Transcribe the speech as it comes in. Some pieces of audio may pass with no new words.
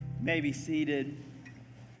May be seated.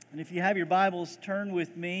 And if you have your Bibles, turn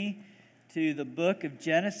with me to the book of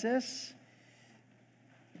Genesis.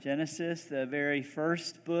 Genesis, the very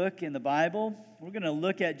first book in the Bible. We're going to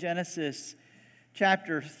look at Genesis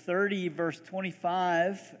chapter 30, verse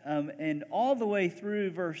 25, and all the way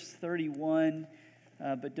through verse 31.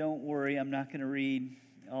 But don't worry, I'm not going to read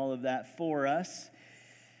all of that for us.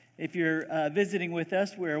 If you're visiting with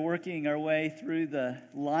us, we're working our way through the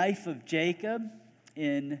life of Jacob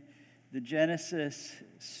in the Genesis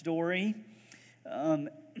story.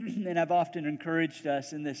 And I've often encouraged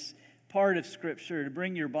us in this part of Scripture to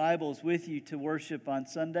bring your Bibles with you to worship on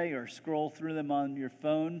Sunday or scroll through them on your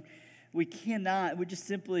phone. We just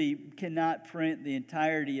simply cannot print the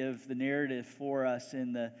entirety of the narrative for us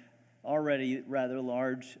in the already rather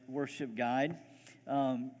large worship guide.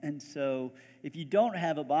 And so if you don't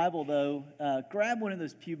have a Bible, though, grab one of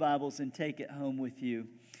those pew Bibles and take it home with you.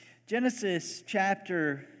 Genesis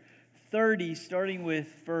chapter 30, starting with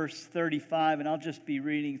verse 35, and I'll just be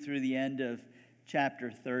reading through the end of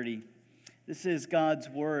chapter 30. This is God's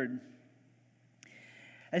word.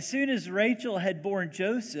 As soon as Rachel had borne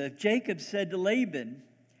Joseph, Jacob said to Laban,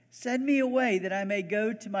 "Send me away that I may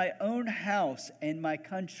go to my own house and my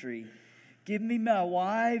country. Give me my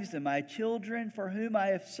wives and my children for whom I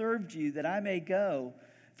have served you, that I may go.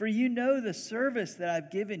 For you know the service that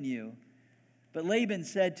I've given you." But Laban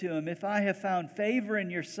said to him, "If I have found favor in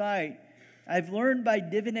your sight, I've learned by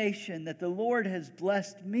divination that the Lord has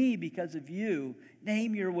blessed me because of you.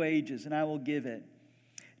 Name your wages, and I will give it."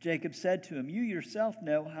 Jacob said to him, "You yourself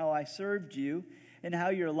know how I served you, and how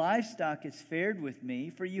your livestock has fared with me,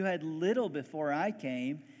 for you had little before I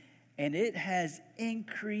came, and it has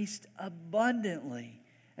increased abundantly.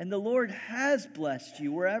 And the Lord has blessed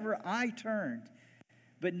you wherever I turned.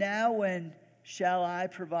 But now when shall I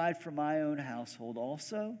provide for my own household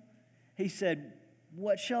also?" He said,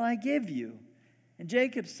 "What shall I give you?" And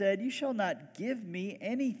Jacob said, "You shall not give me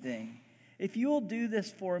anything. If you will do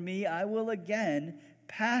this for me, I will again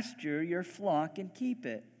pasture your flock and keep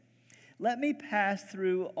it. Let me pass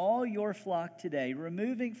through all your flock today,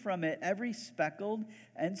 removing from it every speckled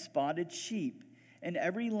and spotted sheep, and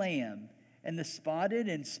every lamb, and the spotted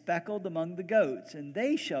and speckled among the goats, and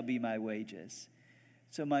they shall be my wages.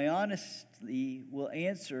 So my honesty will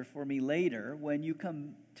answer for me later when you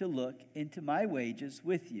come to look into my wages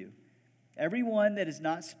with you. Every one that is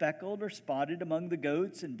not speckled or spotted among the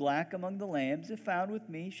goats and black among the lambs, if found with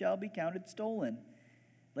me, shall be counted stolen."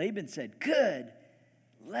 Laban said, "Good,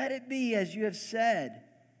 let it be as you have said."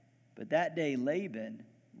 But that day Laban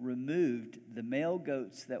removed the male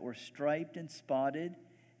goats that were striped and spotted,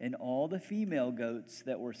 and all the female goats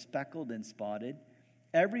that were speckled and spotted,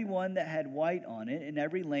 every one that had white on it, and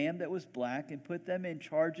every lamb that was black, and put them in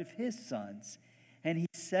charge of his sons. And he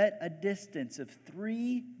set a distance of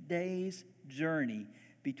 3 days' journey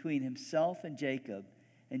between himself and Jacob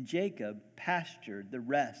pastured the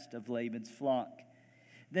rest of Laban's flock.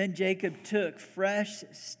 Then Jacob took fresh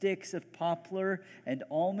sticks of poplar and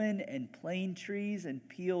almond and plane trees and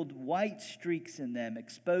peeled white streaks in them,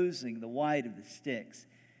 exposing the white of the sticks.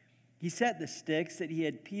 He set the sticks that he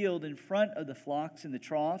had peeled in front of the flocks in the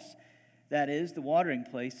troughs, that is, the watering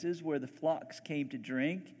places where the flocks came to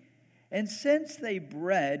drink. And since they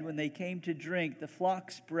bred when they came to drink, the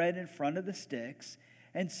flocks bred in front of the sticks,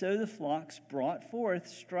 and so the flocks brought forth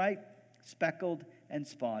striped, speckled, and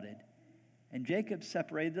spotted. And Jacob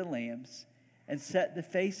separated the lambs and set the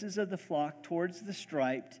faces of the flock towards the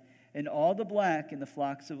striped and all the black in the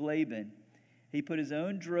flocks of Laban. He put his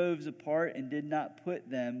own droves apart and did not put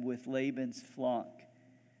them with Laban's flock.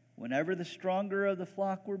 Whenever the stronger of the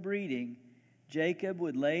flock were breeding, Jacob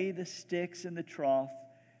would lay the sticks in the trough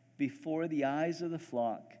before the eyes of the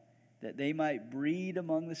flock, that they might breed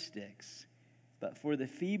among the sticks. But for the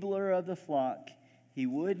feebler of the flock, he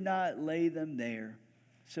would not lay them there.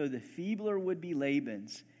 So the feebler would be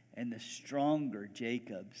Laban's, and the stronger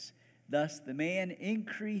Jacob's. Thus the man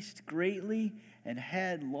increased greatly and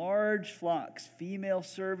had large flocks, female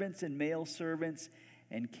servants and male servants,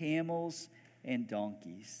 and camels and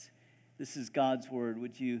donkeys. This is God's word.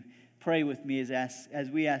 Would you pray with me as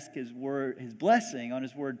we ask his word, his blessing on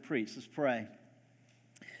his word preached? Let's pray.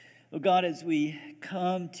 Oh God, as we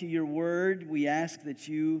come to your word, we ask that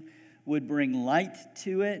you would bring light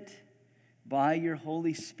to it by your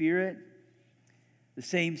Holy Spirit, the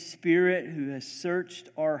same Spirit who has searched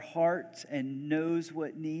our hearts and knows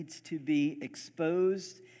what needs to be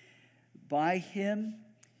exposed by him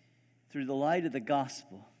through the light of the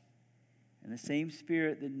gospel, and the same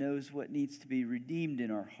Spirit that knows what needs to be redeemed in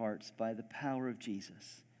our hearts by the power of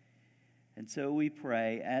Jesus. And so we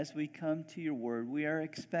pray, as we come to your word, we are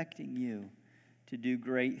expecting you to do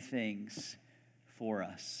great things for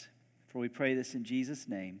us. For we pray this in Jesus'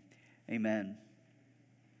 name, amen.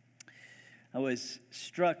 I was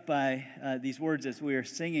struck by these words as we were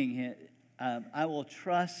singing. I will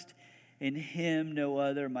trust in him, no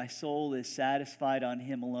other. My soul is satisfied on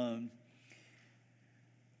him alone.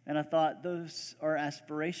 And I thought those are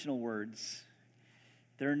aspirational words.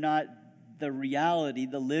 They're not the reality,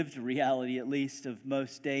 the lived reality at least, of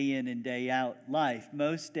most day in and day out life.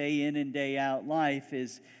 Most day in and day out life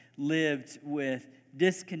is lived with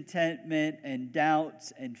discontentment and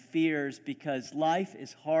doubts and fears because life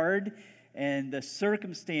is hard and the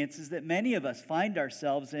circumstances that many of us find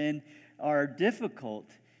ourselves in are difficult.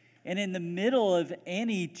 And in the middle of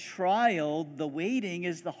any trial, the waiting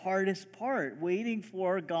is the hardest part, waiting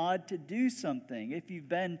for God to do something. If you've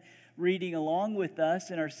been reading along with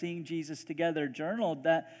us in our Seeing Jesus Together journal,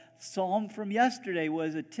 that psalm from yesterday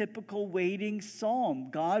was a typical waiting psalm.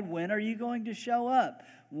 God, when are you going to show up?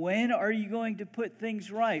 When are you going to put things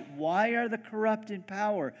right? Why are the corrupt in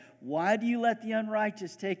power? Why do you let the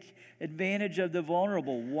unrighteous take advantage of the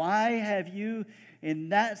vulnerable? Why have you, in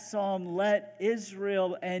that psalm, let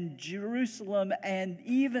Israel and Jerusalem and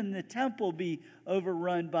even the temple be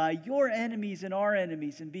overrun by your enemies and our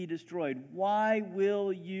enemies and be destroyed? Why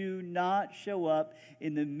will you not show up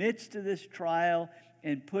in the midst of this trial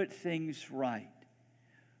and put things right?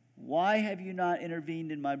 Why have you not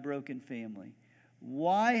intervened in my broken family?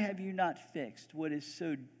 Why have you not fixed what is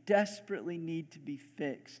so desperately need to be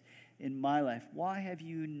fixed in my life? Why have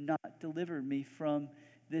you not delivered me from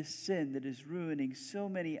this sin that is ruining so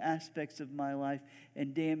many aspects of my life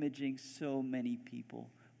and damaging so many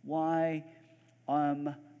people? Why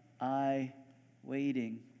am I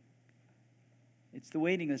waiting? It's the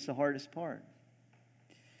waiting that's the hardest part.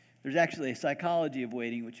 There's actually a psychology of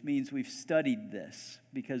waiting, which means we've studied this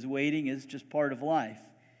because waiting is just part of life.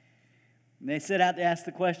 And they set out to ask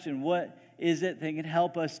the question, what is it that can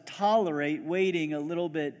help us tolerate waiting a little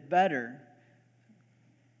bit better?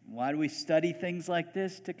 Why do we study things like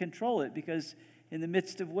this? To control it, because in the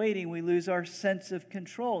midst of waiting, we lose our sense of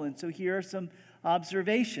control. And so here are some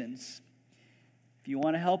observations. If you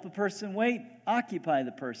want to help a person wait, occupy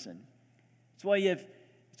the person. That's why you have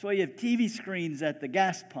TV screens at the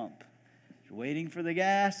gas pump. If you're waiting for the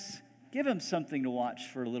gas, give them something to watch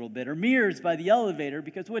for a little bit. Or mirrors by the elevator,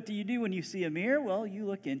 because what do you do when you see a mirror? Well, you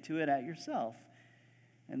look into it at yourself.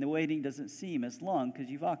 And the waiting doesn't seem as long because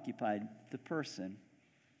you've occupied the person.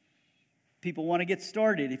 People want to get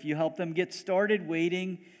started. If you help them get started,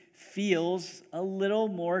 waiting feels a little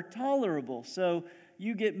more tolerable. So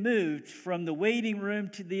you get moved from the waiting room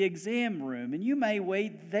to the exam room, and you may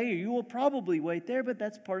wait there. You will probably wait there, but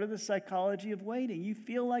that's part of the psychology of waiting. You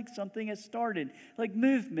feel like something has started, like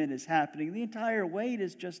movement is happening. The entire wait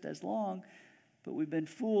is just as long, but we've been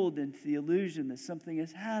fooled into the illusion that something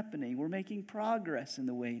is happening. We're making progress in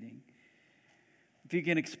the waiting. If you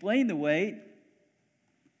can explain the wait,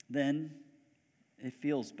 then it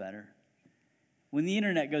feels better. When the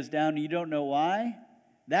internet goes down and you don't know why,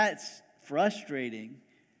 that's frustrating.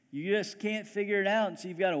 You just can't figure it out, and so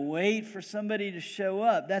you've got to wait for somebody to show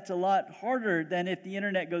up. That's a lot harder than if the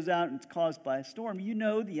internet goes out and it's caused by a storm. You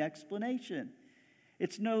know the explanation.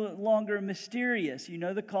 It's no longer mysterious. You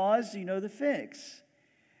know the cause, you know the fix.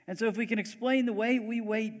 And so if we can explain the wait, we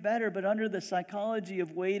wait better. But under the psychology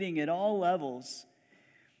of waiting at all levels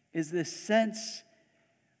is this sense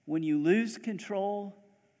when you lose control,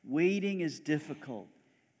 waiting is difficult.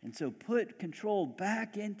 And so put control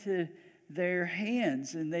back into their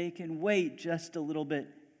hands and they can wait just a little bit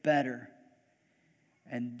better.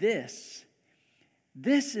 And this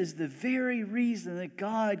is the very reason that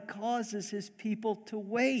God causes his people to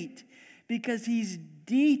wait, because he's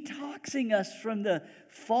detoxing us from the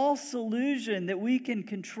false illusion that we can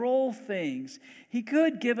control things. He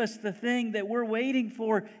could give us the thing that we're waiting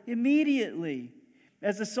for immediately.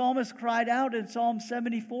 As the psalmist cried out in Psalm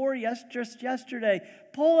 74 just yesterday,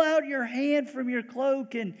 pull out your hand from your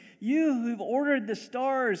cloak, and you who've ordered the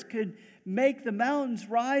stars could make the mountains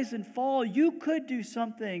rise and fall. You could do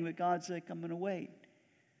something, but God's like, I'm going to wait.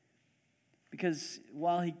 Because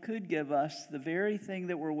while he could give us the very thing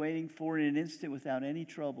that we're waiting for in an instant without any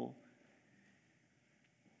trouble,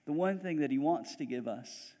 the one thing that he wants to give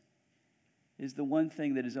us is the one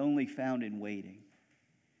thing that is only found in waiting: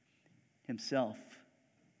 himself.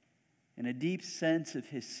 And a deep sense of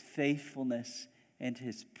his faithfulness and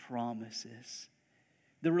his promises.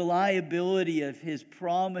 The reliability of his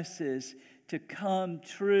promises to come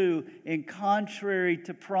true in contrary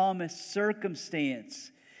to promised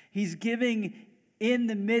circumstance. He's giving in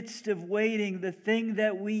the midst of waiting, the thing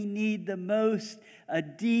that we need the most, a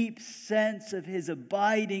deep sense of his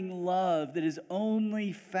abiding love that is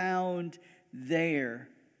only found there.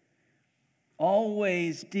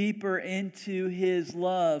 Always deeper into his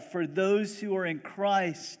love for those who are in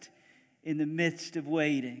Christ in the midst of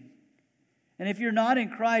waiting. And if you're not in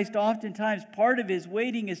Christ, oftentimes part of his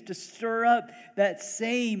waiting is to stir up that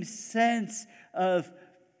same sense of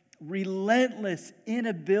relentless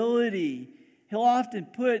inability. He'll often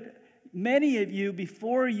put many of you,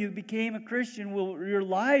 before you became a Christian, your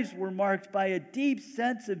lives were marked by a deep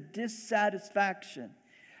sense of dissatisfaction.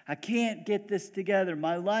 I can't get this together.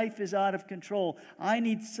 My life is out of control. I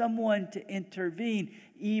need someone to intervene.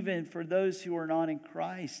 Even for those who are not in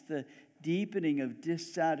Christ, the deepening of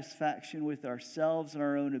dissatisfaction with ourselves and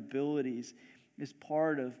our own abilities is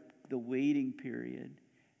part of the waiting period.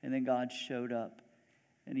 And then God showed up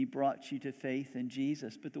and he brought you to faith in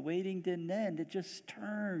Jesus. But the waiting didn't end. It just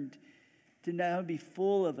turned to now be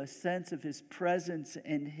full of a sense of his presence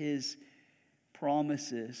and his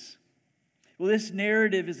promises. Well, this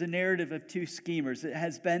narrative is a narrative of two schemers. It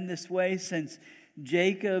has been this way since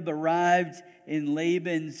Jacob arrived in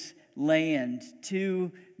Laban's land.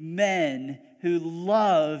 Two men who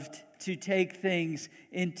loved to take things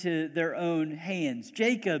into their own hands.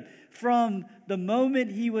 Jacob, from the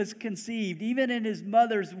moment he was conceived, even in his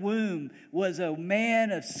mother's womb, was a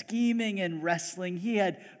man of scheming and wrestling. He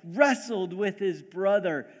had wrestled with his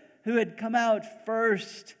brother who had come out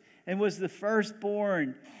first and was the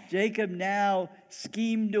firstborn. Jacob now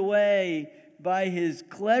schemed away by his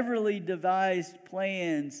cleverly devised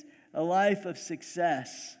plans a life of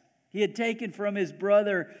success. He had taken from his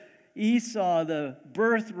brother Esau the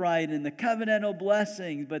birthright and the covenantal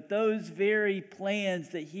blessings, but those very plans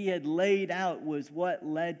that he had laid out was what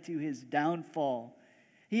led to his downfall.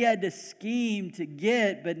 He had to scheme to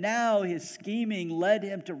get, but now his scheming led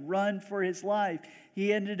him to run for his life.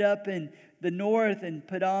 He ended up in the north in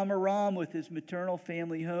Paddan Aram with his maternal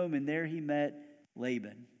family home, and there he met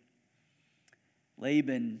Laban.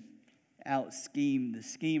 Laban out-schemed the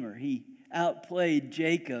schemer. He outplayed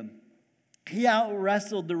Jacob. He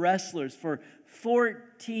out-wrestled the wrestlers. For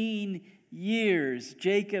 14 years,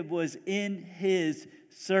 Jacob was in his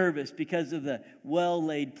service because of the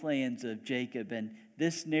well-laid plans of Jacob. And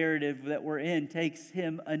this narrative that we're in takes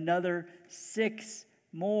him another 6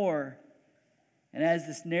 more. And as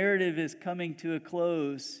this narrative is coming to a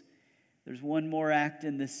close, there's one more act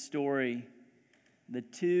in this story. The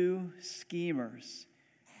two schemers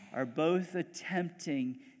are both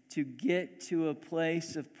attempting to get to a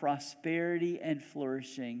place of prosperity and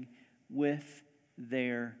flourishing with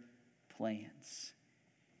their plans.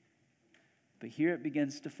 But here it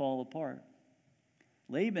begins to fall apart.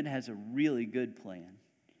 Laban has a really good plan.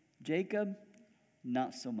 Jacob,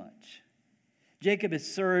 not so much. Jacob has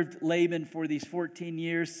served Laban for these 14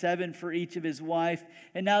 years, 7 for each of his wife.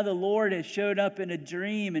 And now the Lord has showed up in a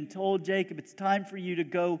dream and told Jacob, it's time for you to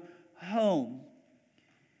go home.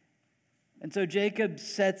 And so Jacob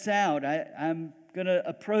sets out. I'm going to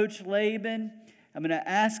approach Laban. I'm going to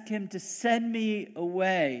ask him to send me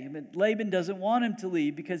away. But Laban doesn't want him to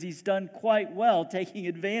leave because he's done quite well taking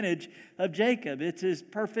advantage of Jacob. It's his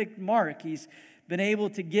perfect mark. He's been able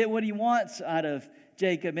to get what he wants out of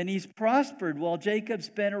Jacob, and he's prospered while Jacob's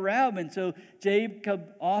been around. And so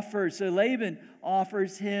Laban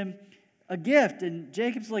offers him a gift. And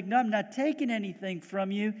Jacob's like, no, I'm not taking anything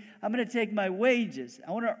from you. I'm going to take my wages.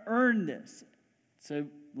 I want to earn this. So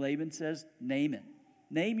Laban says, name it.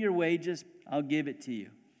 Name your wages. I'll give it to you.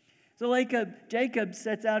 So Jacob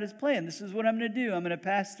sets out his plan. This is what I'm going to do. I'm going to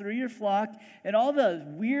pass through your flock, and all the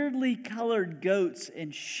weirdly colored goats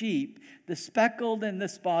and sheep, the speckled and the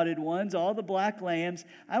spotted ones, all the black lambs,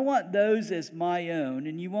 I want those as my own.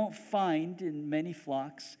 And you won't find in many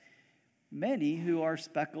flocks many who are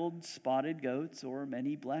speckled, spotted goats, or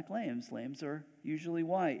many black lambs. Lambs are usually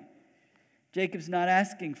white. Jacob's not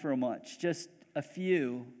asking for much, just a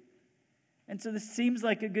few. And so this seems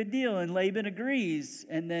like a good deal, and Laban agrees.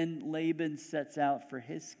 And then Laban sets out for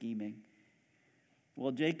his scheming.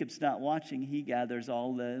 Well, Jacob's not watching. He gathers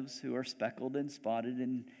all those who are speckled and spotted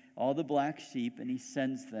and all the black sheep, and he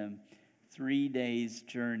sends them 3 days'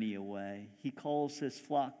 journey away. He calls his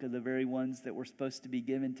flock of the very ones that were supposed to be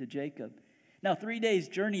given to Jacob. Now, 3 days'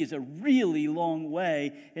 journey is a really long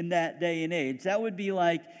way in that day and age. That would be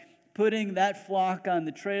like putting that flock on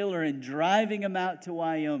the trailer and driving them out to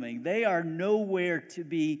Wyoming. They are nowhere to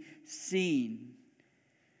be seen.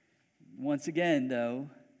 Once again, though,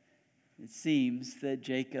 it seems that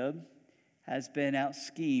Jacob has been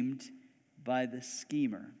out-schemed by the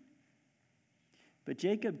schemer. But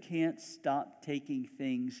Jacob can't stop taking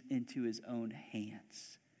things into his own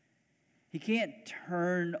hands. He can't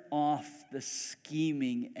turn off the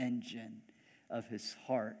scheming engine of his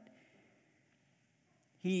heart.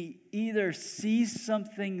 He either sees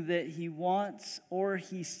something that he wants or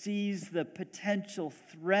he sees the potential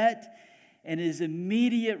threat, and his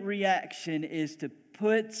immediate reaction is to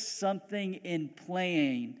put something in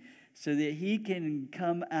plan so that he can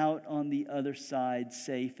come out on the other side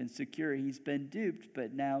safe and secure. He's been duped,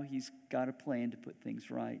 but now he's got a plan to put things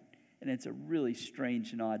right. And it's a really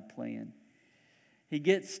strange and odd plan. He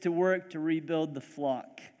gets to work to rebuild the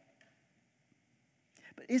flock.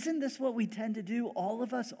 But isn't this what we tend to do, all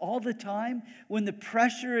of us, all the time? When the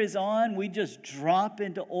pressure is on, we just drop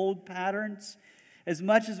into old patterns. As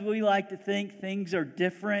much as we like to think things are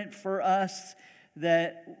different for us,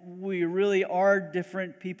 that we really are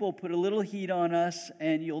different people, put a little heat on us,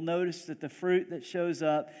 and you'll notice that the fruit that shows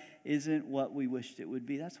up isn't what we wished it would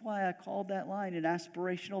be. That's why I called that line an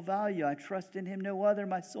aspirational value. I trust in him no other.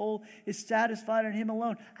 My soul is satisfied in him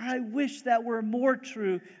alone. I wish that were more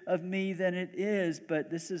true of me than it is, but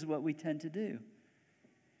this is what we tend to do.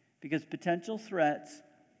 Because potential threats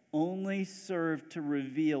only serve to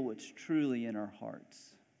reveal what's truly in our hearts.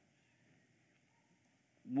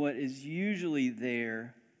 What is usually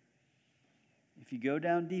there, if you go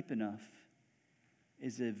down deep enough,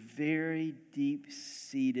 is a very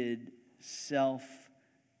deep-seated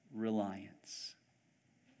self-reliance,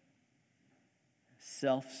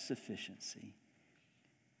 self-sufficiency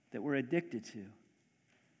that we're addicted to.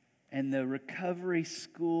 And the recovery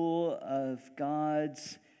school of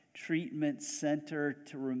God's treatment center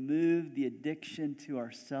to remove the addiction to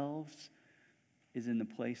ourselves is in the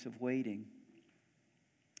place of waiting.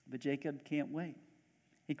 But Jacob can't wait.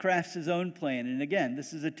 He crafts his own plan. And again,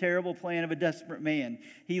 this is a terrible plan of a desperate man.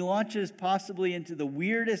 He launches possibly into the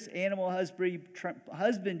weirdest animal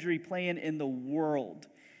husbandry plan in the world.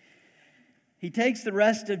 He takes the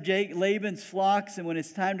rest of Laban's flocks, and when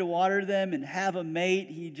it's time to water them and have a mate,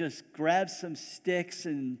 he just grabs some sticks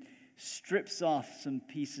and strips off some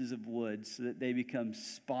pieces of wood so that they become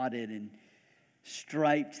spotted and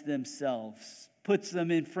striped themselves. Puts them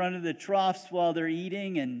in front of the troughs while they're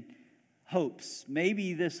eating and hopes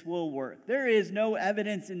maybe this will work. There is no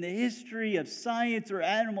evidence in the history of science or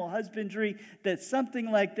animal husbandry that something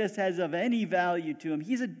like this has of any value to him.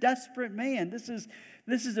 He's a desperate man. This is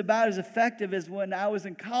about as effective as when I was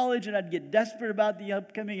in college and I'd get desperate about the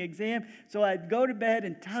upcoming exam, so I'd go to bed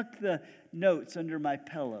and tuck the notes under my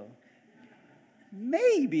pillow.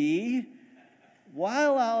 Maybe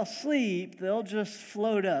while I'll sleep, they'll just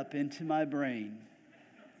float up into my brain.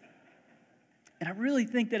 And I really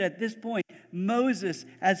think that at this point, Moses,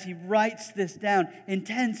 as he writes this down,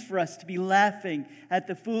 intends for us to be laughing at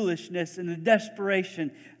the foolishness and the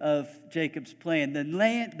desperation of Jacob's plan.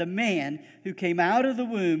 The man who came out of the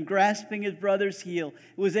womb grasping his brother's heel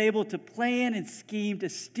was able to plan and scheme to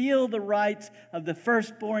steal the rights of the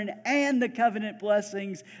firstborn and the covenant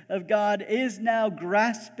blessings of God, is now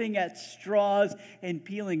grasping at straws and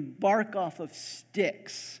peeling bark off of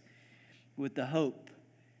sticks with the hope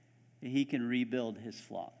that he can rebuild his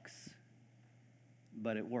flocks.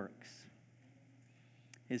 But it works.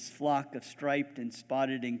 His flock of striped and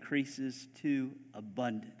spotted increases to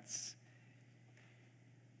abundance.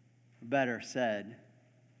 Better said,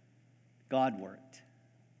 God worked.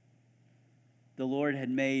 The Lord had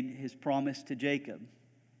made his promise to Jacob.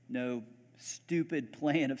 No stupid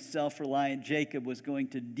plan of self-reliant Jacob was going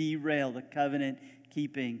to derail the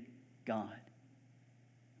covenant-keeping God.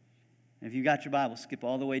 And if you've got your Bible, skip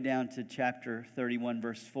all the way down to chapter 31,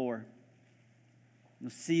 verse 4.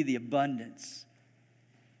 You'll see the abundance.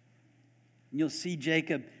 You'll see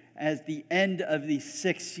Jacob as the end of these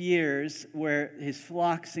 6 years where his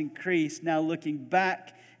flocks increased, now looking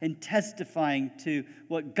back and testifying to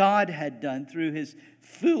what God had done through his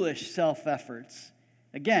foolish self-efforts.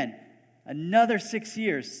 Again, another 6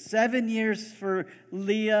 years, 7 years for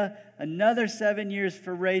Leah, another 7 years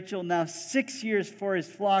for Rachel, now 6 years for his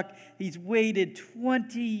flock. He's waited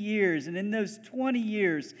 20 years, and in those 20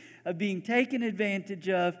 years of being taken advantage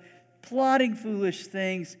of, plotting foolish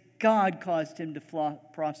things, God caused him to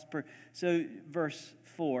prosper. So, verse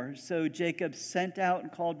 4, so Jacob sent out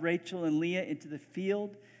and called Rachel and Leah into the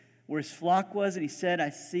field where his flock was, and he said,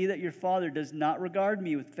 I see that your father does not regard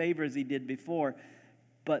me with favor as he did before,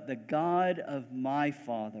 but the God of my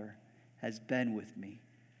father has been with me.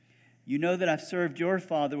 You know that I've served your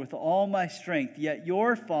father with all my strength, yet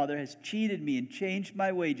your father has cheated me and changed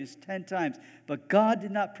my wages 10 times. But God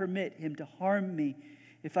did not permit him to harm me.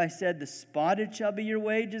 If I said, the spotted shall be your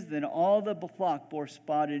wages, then all the flock bore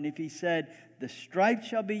spotted. And if he said, the striped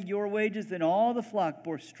shall be your wages, then all the flock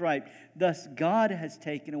bore striped. Thus God has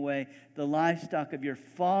taken away the livestock of your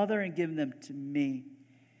father and given them to me.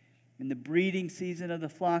 In the breeding season of the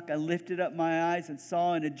flock, I lifted up my eyes and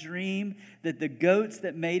saw in a dream that the goats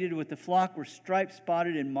that mated with the flock were striped,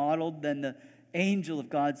 spotted, and mottled. Then the angel of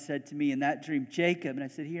God said to me in that dream, Jacob. And I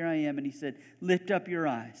said, here I am. And he said, lift up your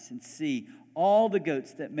eyes and see. All the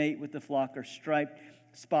goats that mate with the flock are striped,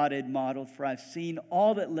 spotted, mottled. For I've seen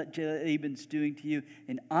all that Laban's doing to you,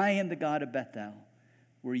 and I am the God of Bethel.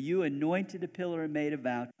 Were you anointed a pillar and made a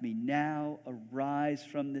vow to me? Now arise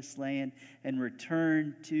from this land and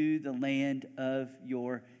return to the land of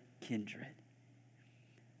your kindred.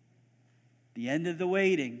 The end of the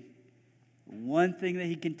waiting, one thing that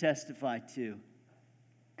he can testify to,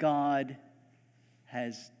 God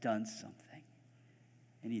has done something.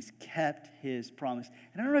 And he's kept his promise.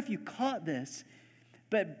 And I don't know if you caught this,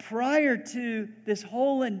 but prior to this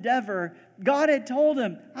whole endeavor, God had told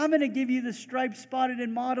him, I'm going to give you the striped, spotted,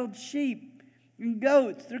 and mottled sheep and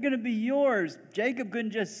goats. They're going to be yours. Jacob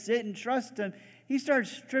couldn't just sit and trust him. He started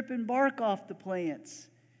stripping bark off the plants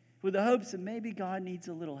with the hopes that maybe God needs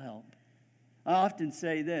a little help. I often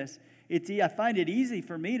say this. I find it easy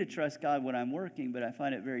for me to trust God when I'm working, but I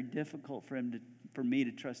find it very difficult for me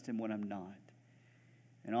to trust him when I'm not.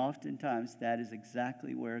 And oftentimes that is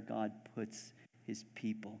exactly where God puts his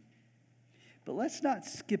people. But let's not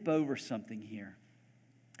skip over something here.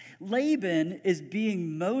 Laban is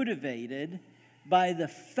being motivated by the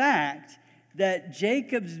fact that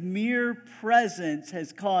Jacob's mere presence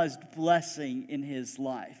has caused blessing in his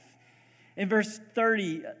life. In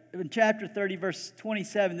chapter 30, verse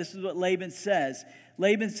 27, this is what Laban says.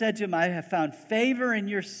 Laban said to him, I have found favor in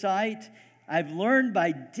your sight. I've learned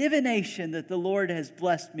by divination that the Lord has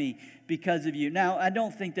blessed me because of you. Now, I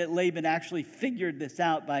don't think that Laban actually figured this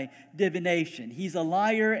out by divination. He's a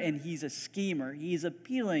liar and he's a schemer. He's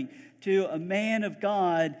appealing to a man of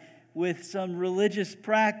God with some religious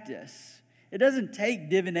practice. It doesn't take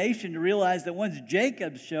divination to realize that once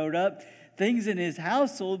Jacob showed up, things in his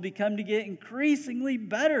household become to get increasingly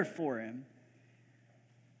better for him.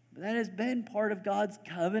 But that has been part of God's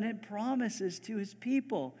covenant promises to his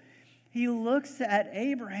people. He looks at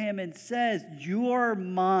Abraham and says, you're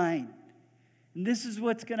mine. And this is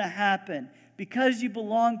what's going to happen. Because you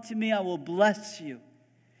belong to me, I will bless you.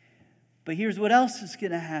 But here's what else is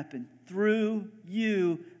going to happen. Through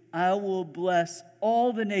you, I will bless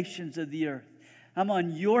all the nations of the earth. I'm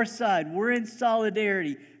on your side. We're in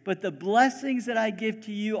solidarity. But the blessings that I give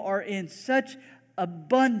to you are in such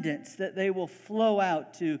abundance that they will flow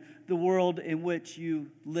out to the world in which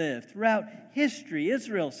you live. Throughout history,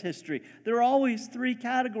 Israel's history, there are always three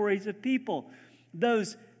categories of people.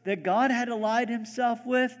 Those that God had allied himself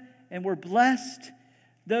with and were blessed.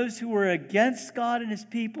 Those who were against God and his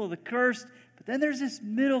people, the cursed. But then there's this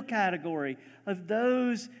middle category of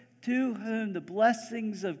those to whom the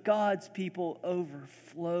blessings of God's people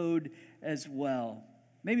overflowed as well.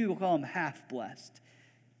 Maybe we'll call them half-blessed.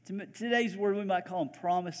 Today's word, we might call them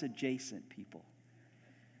promise-adjacent people.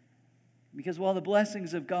 Because while the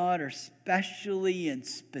blessings of God are specially and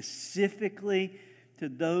specifically to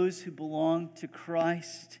those who belong to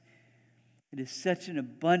Christ, it is such an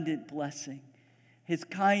abundant blessing. His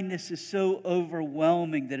kindness is so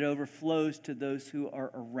overwhelming that it overflows to those who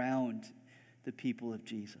are around the people of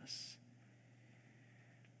Jesus.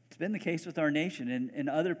 It's been the case with our nation and in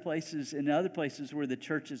other places where the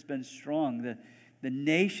church has been strong. The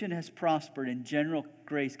nation has prospered in general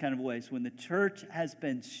grace kind of ways. When the church has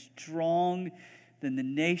been strong, then the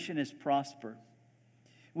nation has prospered.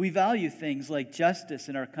 We value things like justice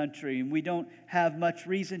in our country, and we don't have much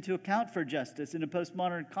reason to account for justice in a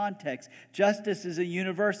postmodern context. Justice is a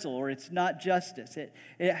universal, or it's not justice. It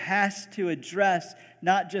has to address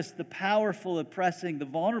not just the powerful oppressing the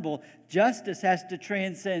vulnerable. Justice has to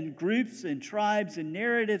transcend groups and tribes and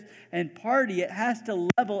narratives and party. It has to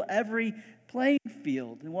level every playing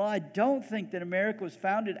field. And while I don't think that America was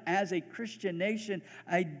founded as a Christian nation,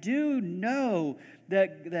 I do know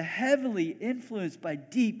that the heavily influenced by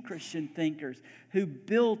deep Christian thinkers who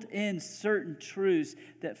built in certain truths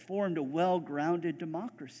that formed a well-grounded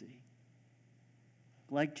democracy.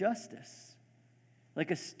 Like justice,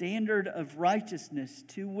 like a standard of righteousness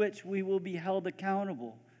to which we will be held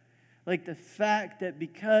accountable. Like the fact that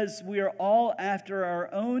because we are all after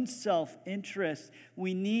our own self-interest,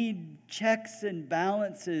 we need checks and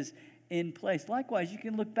balances in place. Likewise, you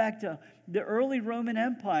can look back to the early Roman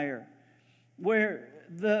Empire, where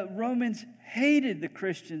the Romans hated the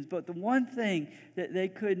Christians, but the one thing that they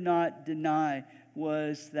could not deny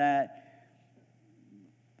was that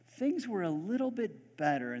things were a little bit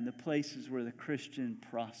better in the places where the Christian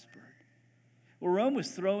prospered. Well, Rome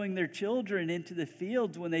was throwing their children into the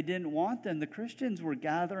fields when they didn't want them. The Christians were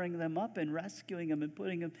gathering them up and rescuing them and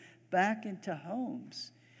putting them back into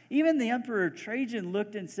homes. Even the Emperor Trajan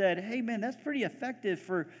looked and said, hey, man, that's pretty effective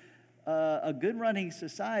for a good running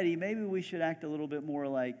society. Maybe we should act a little bit more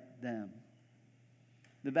like them.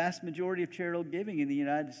 The vast majority of charitable giving in the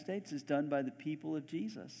United States is done by the people of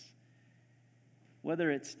Jesus.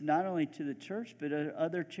 Whether it's not only to the church, but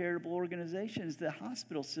other charitable organizations, the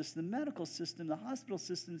hospital system, the medical system, the hospital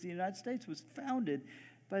systems in the United States was founded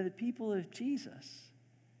by the people of Jesus.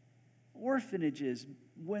 Orphanages,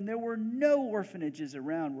 when there were no orphanages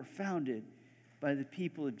around, were founded by the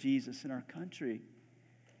people of Jesus in our country.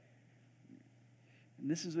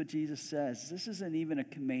 And this is what Jesus says. This isn't even a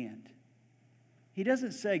command. He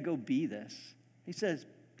doesn't say, go be this. He says,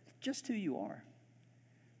 just who you are.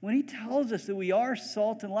 When he tells us that we are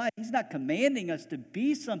salt and light, he's not commanding us to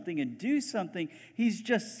be something and do something. He's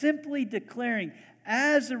just simply declaring,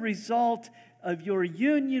 as a result of your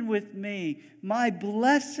union with me, my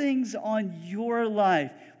blessings on your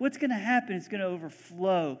life, what's going to happen? It's going to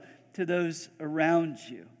overflow to those around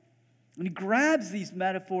you. And he grabs these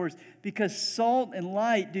metaphors because salt and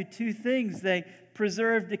light do two things. They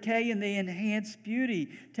preserve decay and they enhance beauty.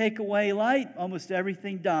 Take away light, almost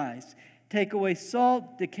everything dies. Take away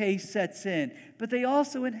salt, decay sets in. But they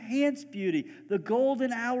also enhance beauty. The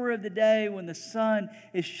golden hour of the day when the sun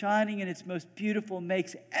is shining in its most beautiful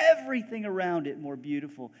makes everything around it more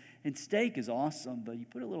beautiful. And steak is awesome, but you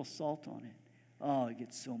put a little salt on it. Oh, it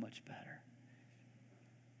gets so much better.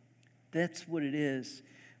 That's what it is,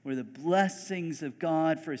 where the blessings of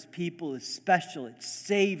God for his people is special. It's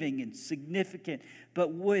saving and significant.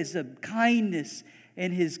 But his kindness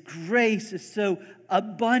and his grace is so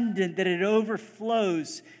abundant that it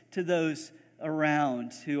overflows to those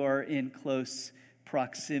around who are in close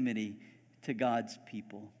proximity to God's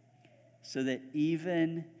people. So that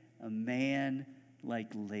even a man like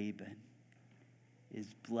Laban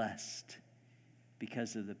is blessed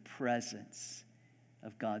because of the presence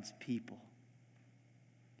of God's people.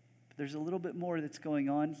 But there's a little bit more that's going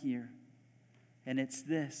on here. And it's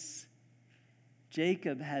this.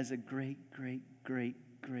 Jacob has a great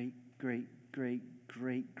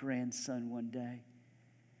grandson one day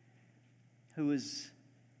who was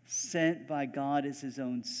sent by God as his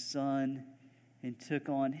own son and took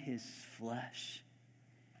on his flesh,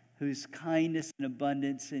 whose kindness and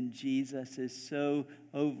abundance in Jesus is so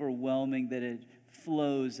overwhelming that it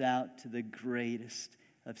flows out to the greatest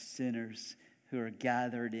of sinners who are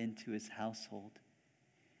gathered into his household.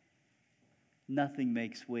 Nothing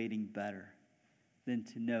makes waiting better than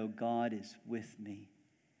to know God is with me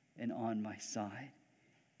and on my side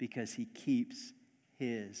because he keeps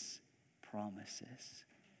his promises.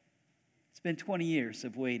 It's been 20 years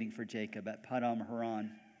of waiting for Jacob at Padam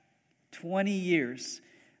Haran. 20 years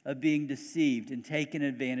of being deceived and taken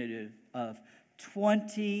advantage of.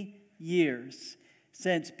 20 years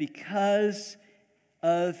since, because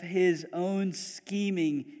of his own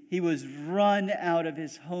scheming, he was run out of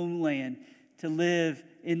his homeland to live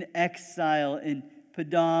in exile in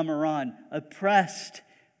Padam Aram, oppressed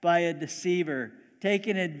by a deceiver,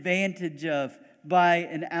 taken advantage of by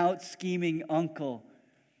an out-scheming uncle.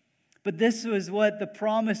 But this was what the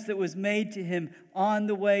promise that was made to him on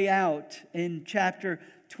the way out in chapter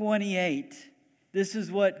 28. This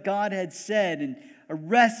is what God had said and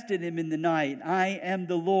arrested him in the night. I am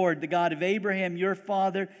the Lord, the God of Abraham, your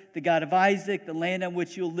father, the God of Isaac. The land on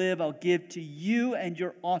which you'll live I'll give to you and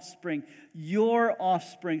your offspring. Your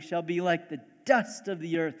offspring shall be like the dust of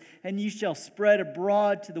the earth, and you shall spread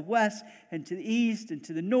abroad to the west and to the east and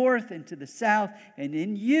to the north and to the south, and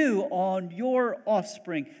in you, on your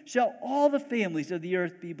offspring, shall all the families of the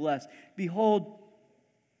earth be blessed. Behold,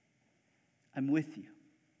 I'm with you,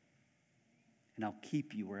 and I'll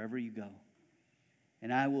keep you wherever you go.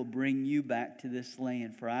 And I will bring you back to this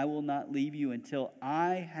land, for I will not leave you until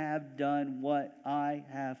I have done what I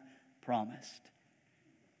have promised.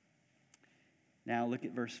 Now look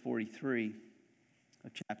at verse 43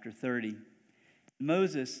 of chapter 30.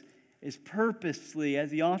 Moses is purposely, as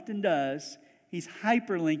he often does, he's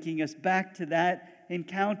hyperlinking us back to that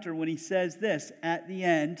encounter when he says this at the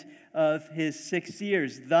end of his 6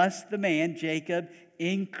 years. Thus the man, Jacob,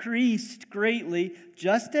 increased greatly,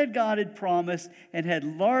 just as God had promised, and had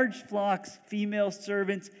large flocks, female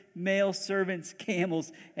servants, male servants,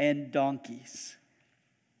 camels, and donkeys.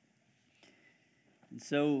 And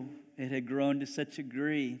so It had grown to such a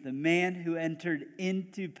degree. The man who entered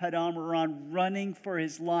into Paddan Aram running for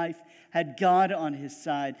his life had God on his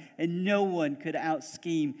side, and no one could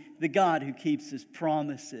out-scheme the God who keeps his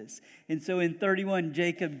promises. And so in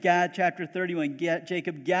chapter 31,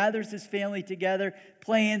 Jacob gathers his family together,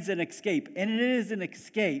 plans an escape. And it is an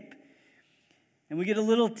escape. And we get a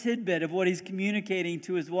little tidbit of what he's communicating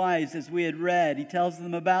to his wives as we had read. He tells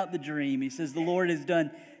them about the dream. He says, the Lord has done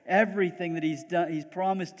everything that he's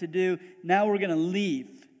promised to do. Now we're going to leave.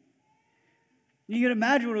 You can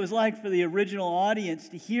imagine what it was like for the original audience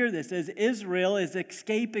to hear this as Israel is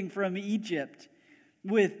escaping from Egypt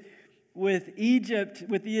with the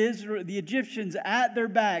Egyptians at their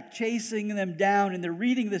back, chasing them down, and they're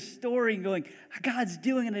reading this story and going, God's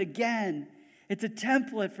doing it again. It's a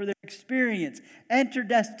template for their experience. Enter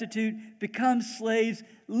destitute, become slaves,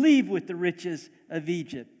 leave with the riches of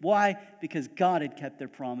Egypt. Why? Because God had kept their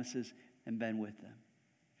promises and been with them.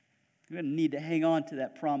 They're going to need to hang on to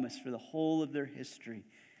that promise for the whole of their history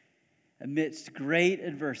amidst great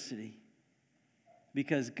adversity.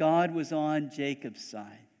 Because God was on Jacob's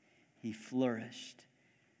side, he flourished.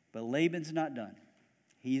 But Laban's not done.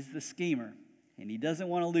 He's the schemer. And he doesn't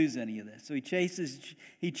want to lose any of this. So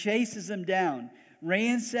he chases them down,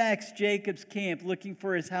 ransacks Jacob's camp looking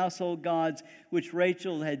for his household gods, which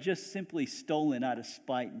Rachel had just simply stolen out of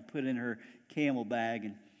spite and put in her camel bag,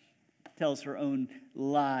 and tells her own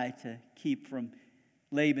lie to keep from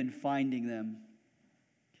Laban finding them.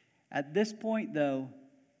 At this point, though,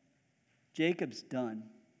 Jacob's done.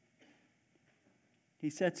 He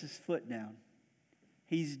sets his foot down.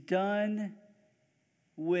 He's done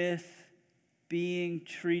with being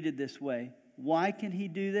treated this way. Why can he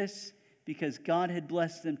do this? Because God had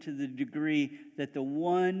blessed them to the degree that the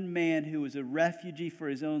one man who was a refugee for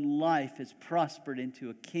his own life has prospered into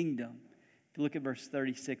a kingdom. If you look at verse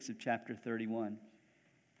 36 of chapter 31.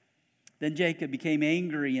 Then Jacob became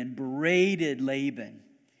angry and berated Laban.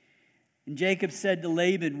 And Jacob said to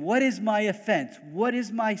Laban, "What is my offense? What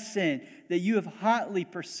is my sin that you have hotly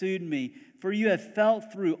pursued me? For you have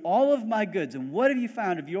felt through all of my goods. And what have you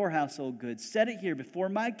found of your household goods? Set it here before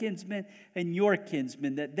my kinsmen and your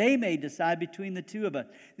kinsmen, that they may decide between the two of us.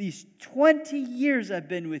 These 20 years I've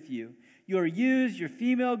been with you. Your ewes, your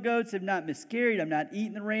female goats have not miscarried. I've not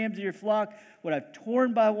eaten the rams of your flock. What I've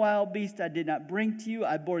torn by wild beasts I did not bring to you.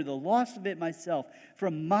 I bore the loss of it myself.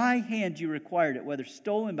 From my hand you required it, whether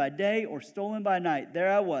stolen by day or stolen by night.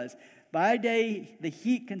 There I was. By day the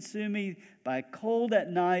heat consumed me. By cold at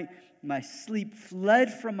night my sleep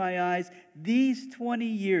fled from my eyes. These 20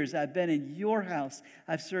 years I've been in your house.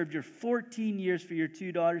 I've served your 14 years for your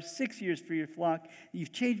 2 daughters, 6 years for your flock.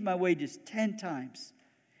 You've changed my wages 10 times.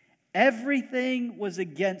 Everything was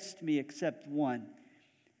against me except one,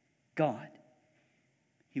 God.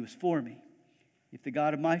 He was for me. If the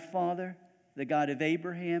God of my father, the God of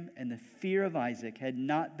Abraham, and the fear of Isaac had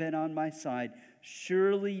not been on my side,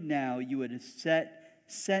 surely now you would have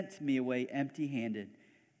sent me away empty-handed.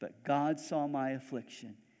 But God saw my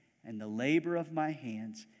affliction and the labor of my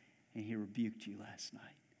hands, and he rebuked you last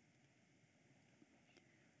night."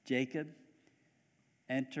 Jacob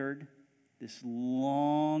entered this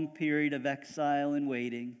long period of exile and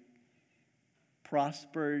waiting,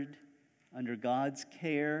 prospered under God's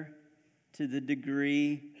care to the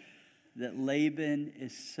degree that Laban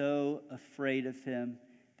is so afraid of him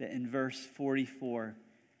that in verse 44,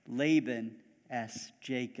 Laban asks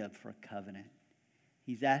Jacob for a covenant.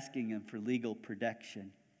 He's asking him for legal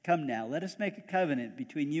protection. "Come now, let us make a covenant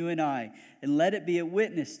between you and I, and let it be a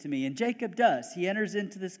witness to me." And Jacob does. He enters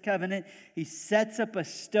into this covenant. He sets up a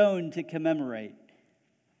stone to commemorate.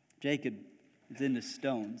 Jacob is into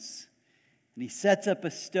stones. And he sets up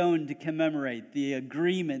a stone to commemorate the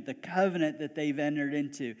agreement, the covenant that they've entered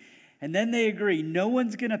into. And then they agree, no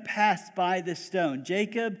one's going to pass by this stone.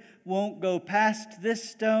 Jacob won't go past this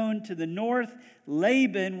stone to the north.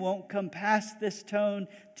 Laban won't come past this stone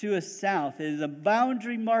to the south. It is a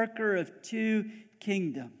boundary marker of 2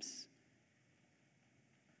 kingdoms.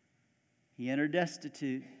 He entered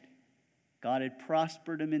destitute. God had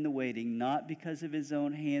prospered him in the waiting, not because of his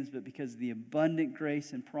own hands, but because of the abundant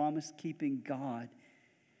grace and promise-keeping God.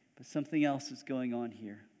 But something else is going on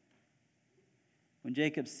here. When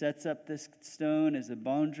Jacob sets up this stone as a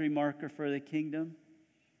boundary marker for the kingdom,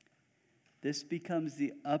 this becomes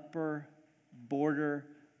the upper border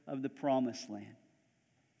of the promised land.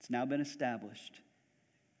 It's now been established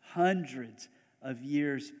hundreds of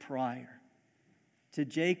years prior to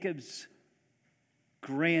Jacob's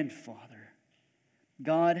grandfather.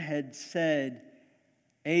 God had said,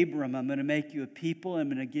 "Abram, I'm going to make you a people. I'm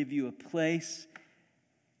going to give you a place."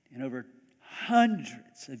 And over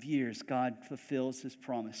hundreds of years, God fulfills his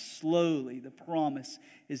promise. Slowly, the promise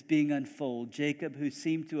is being unfolded. Jacob, who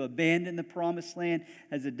seemed to abandon the promised land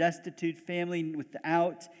as a destitute family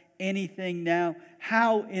without anything now,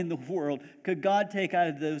 how in the world could God take out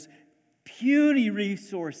of those puny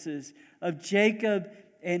resources of Jacob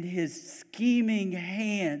and his scheming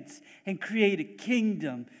hands and create a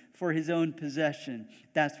kingdom for his own possession?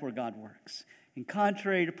 That's where God works. And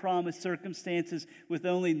contrary to promised circumstances, with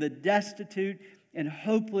only the destitute and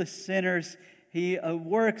hopeless sinners, he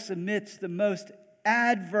works amidst the most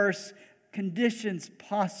adverse conditions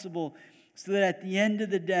possible, so that at the end of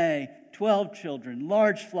the day, 12 children,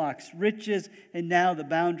 large flocks, riches, and now the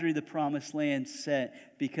boundary of the promised land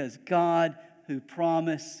set, because God who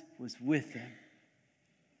promised was with him.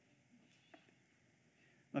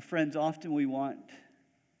 My friends, often we want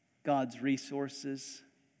God's resources.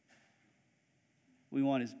 We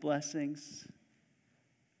want his blessings.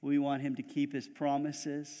 We want him to keep his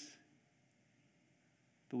promises.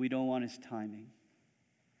 But we don't want his timing.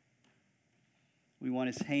 We want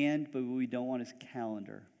his hand, but we don't want his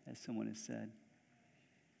calendar, as someone has said.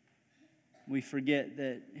 We forget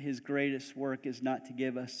that his greatest work is not to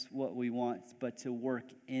give us what we want, but to work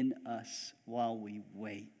in us while we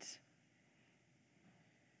wait.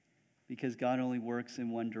 Because God only works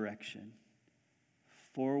in one direction,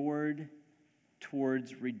 forward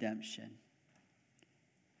towards redemption.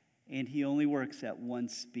 And he only works at one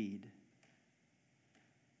speed,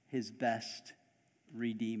 his best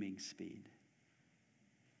redeeming speed.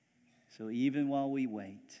 So even while we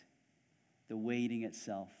wait, the waiting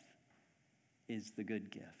itself is the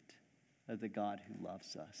good gift of the God who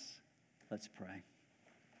loves us. Let's pray.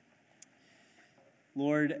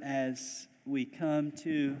 Lord, as we come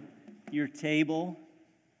to your table,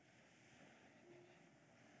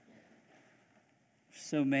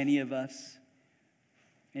 so many of us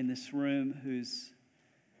in this room whose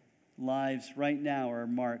lives right now are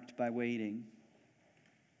marked by waiting.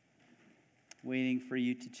 Waiting for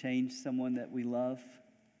you to change someone that we love,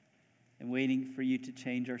 and waiting for you to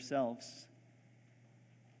change ourselves.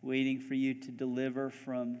 Waiting for you to deliver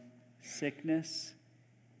from sickness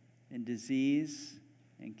and disease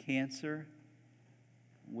and cancer.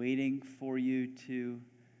 Waiting for you to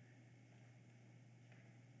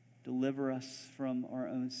deliver us from our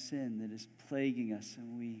own sin that is plaguing us,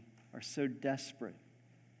 and we are so desperate.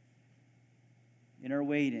 In our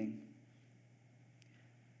waiting,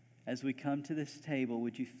 as we come to this table,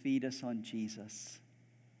 would you feed us on Jesus?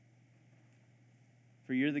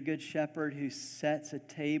 For you're the good shepherd who sets a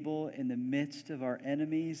table in the midst of our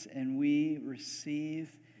enemies, and we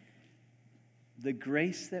receive the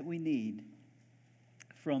grace that we need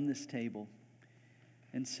from this table.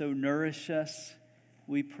 And so nourish us,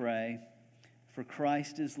 we pray, for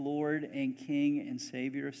Christ is Lord and King and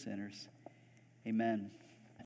Savior of sinners. Amen.